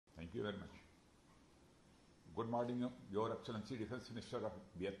Thank you very much. Good morning, Your Excellency Defense Minister of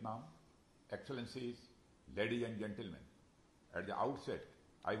Vietnam, Excellencies, ladies and gentlemen. At the outset,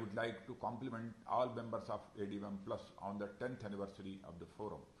 I would like to compliment all members of ADMM Plus on the 10th anniversary of the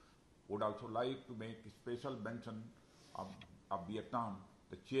forum. Would also like to make special mention of Vietnam,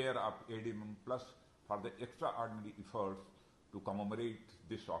 the chair of ADMM Plus, for the extraordinary efforts to commemorate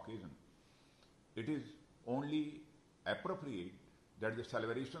this occasion. It is only appropriate that the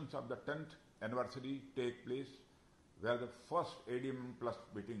celebrations of the 10th anniversary take place where the first ADMM Plus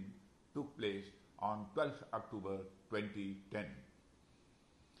meeting took place on 12th October 2010.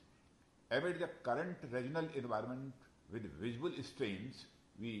 Amid the current regional environment with visible strains,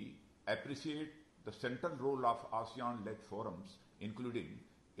 we appreciate the central role of ASEAN-led forums, including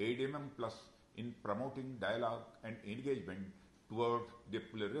ADMM Plus, in promoting dialogue and engagement toward the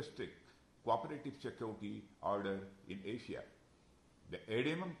pluralistic, cooperative security order in Asia. The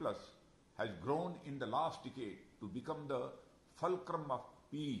ADMM Plus has grown in the last decade to become the fulcrum of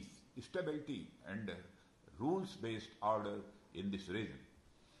peace, stability, and rules-based order in this region.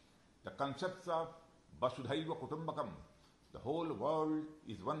 The concepts of Vasudhaiva Kutumbakam, the whole world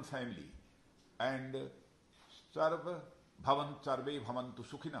is one family, and Sarva Bhavan Sarve Bhavantu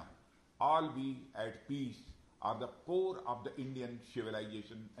Sukhina, all be at peace, are the core of the Indian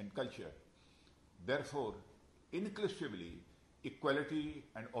civilization and culture. Therefore, inclusively, equality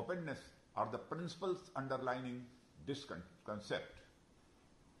and openness are the principles underlining this concept.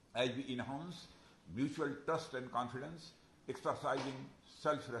 As we enhance mutual trust and confidence, exercising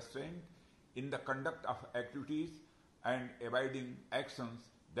self-restraint in the conduct of activities and avoiding actions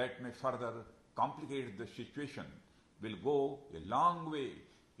that may further complicate the situation, will go a long way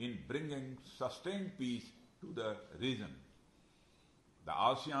in bringing sustained peace to the region. The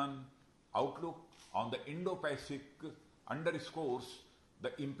ASEAN outlook on the Indo-Pacific underscores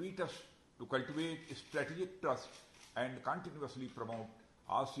the impetus to cultivate strategic trust and continuously promote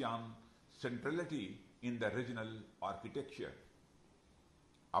ASEAN centrality in the regional architecture.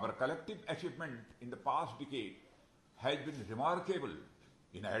 Our collective achievement in the past decade has been remarkable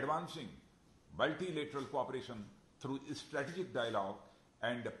in advancing multilateral cooperation through strategic dialogue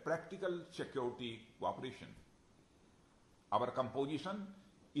and practical security cooperation. Our composition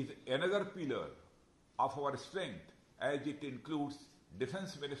is another pillar of our strength, as it includes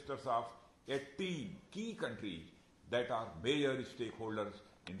defense ministers of 18 key countries that are major stakeholders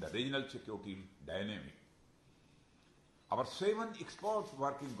in the regional security dynamic. Our 7 expert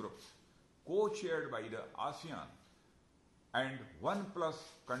working groups, co-chaired by the ASEAN and 1+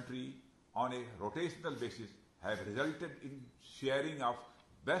 country on a rotational basis, have resulted in sharing of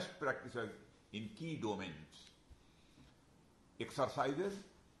best practices in key domains. Exercises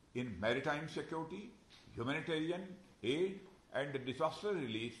in maritime security, humanitarian aid and disaster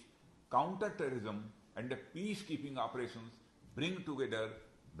relief, counter-terrorism and peacekeeping operations bring together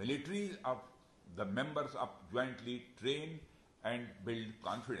militaries of the members of jointly train and build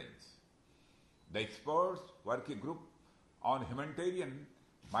confidence. The experts working group on humanitarian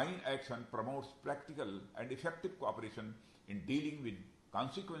mine action promotes practical and effective cooperation in dealing with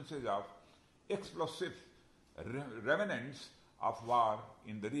consequences of explosive remnants of war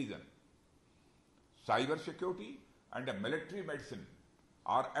in the region. Cyber security and military medicine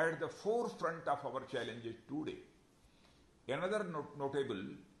are at the forefront of our challenges today. Another notable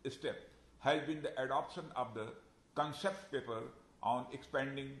step has been the adoption of the concept paper on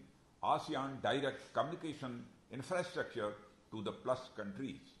expanding ASEAN direct communication infrastructure to the Plus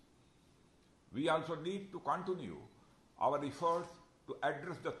countries. We also need to continue our efforts to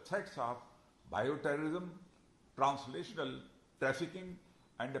address the threats of bioterrorism, translational trafficking,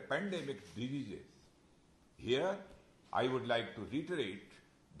 and pandemic diseases. Here, I would like to reiterate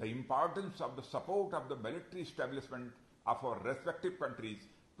the importance of the support of the military establishment of our respective countries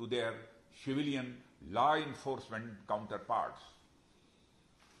to their civilian law enforcement counterparts.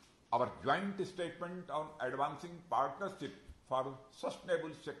 Our joint statement on advancing partnership for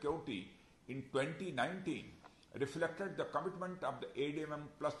sustainable security in 2019 reflected the commitment of the ADMM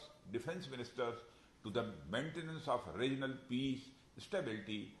Plus defense ministers to the maintenance of regional peace,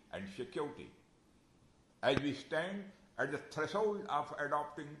 stability and security. As we stand at the threshold of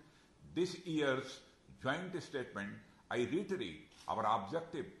adopting this year's joint statement, I reiterate our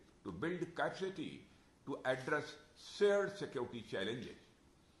objective to build capacity to address shared security challenges.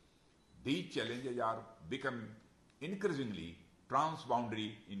 These challenges are becoming increasingly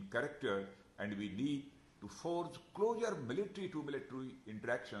transboundary in character, and we need to forge closer military-to-military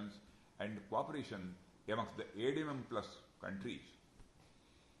interactions and cooperation amongst the ADMM Plus countries.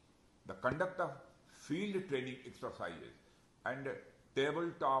 The conduct of field training exercises and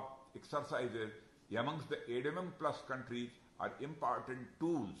tabletop exercises amongst the ADMM Plus countries are important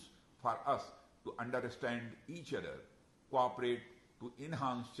tools for us to understand each other, cooperate to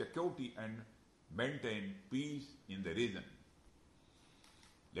enhance security and maintain peace in the region.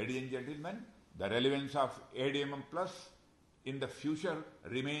 Ladies and gentlemen, the relevance of ADMM Plus in the future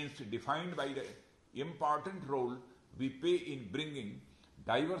remains defined by the important role we play in bringing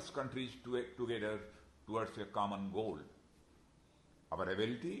diverse countries together towards a common goal. Our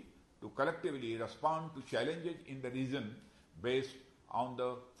ability to collectively respond to challenges in the region based on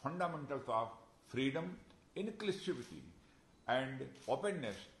the fundamentals of freedom, inclusivity, and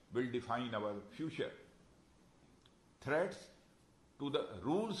openness will define our future. Threats to the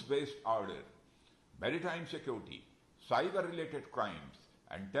rules-based order, maritime security, cyber-related crimes,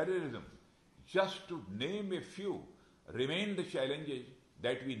 and terrorism, just to name a few, remain the challenges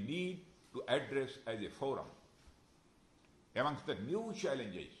that we need to address as a forum. Amongst the new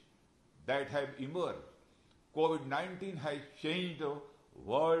challenges that have emerged, COVID-19 has changed the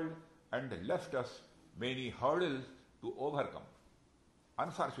world and left us many hurdles to overcome.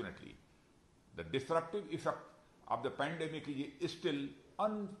 Unfortunately, the disruptive effect of the pandemic is still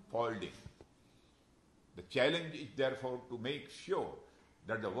unfolding. The challenge is therefore to make sure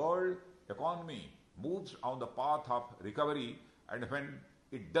that the world economy moves on the path of recovery, and when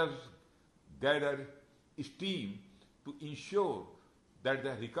it does gather steam, to ensure that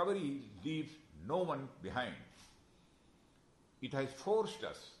the recovery leaves no one behind. It has forced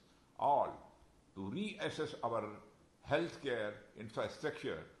us all to reassess our healthcare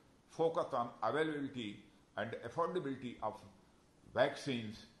infrastructure, focus on availability and affordability of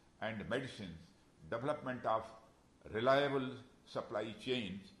vaccines and medicines, development of reliable supply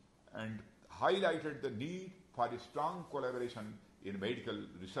chains, and highlighted the need for a strong collaboration in medical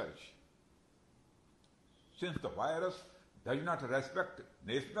research. Since the virus does not respect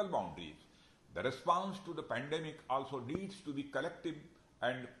national boundaries, the response to the pandemic also needs to be collective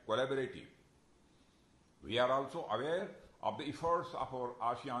and collaborative. We are also aware of the efforts of our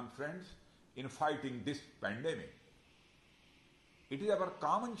ASEAN friends in fighting this pandemic. It is our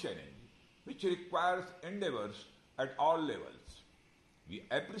common challenge which requires endeavors at all levels. We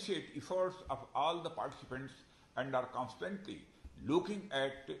appreciate efforts of all the participants and are constantly looking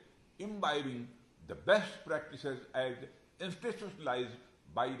at imbibing the best practices as institutionalized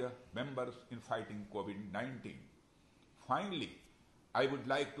by the members in fighting COVID-19. Finally, I would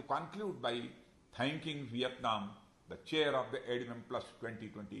like to conclude by thanking Vietnam, the chair of the ADMM Plus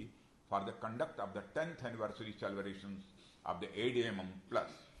 2020, for the conduct of the 10th anniversary celebrations of the ADMM Plus.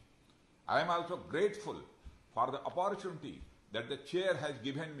 I am also grateful for the opportunity that the chair has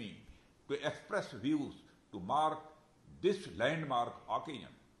given me to express views to mark this landmark occasion.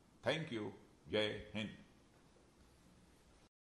 Thank you. Jai Hind.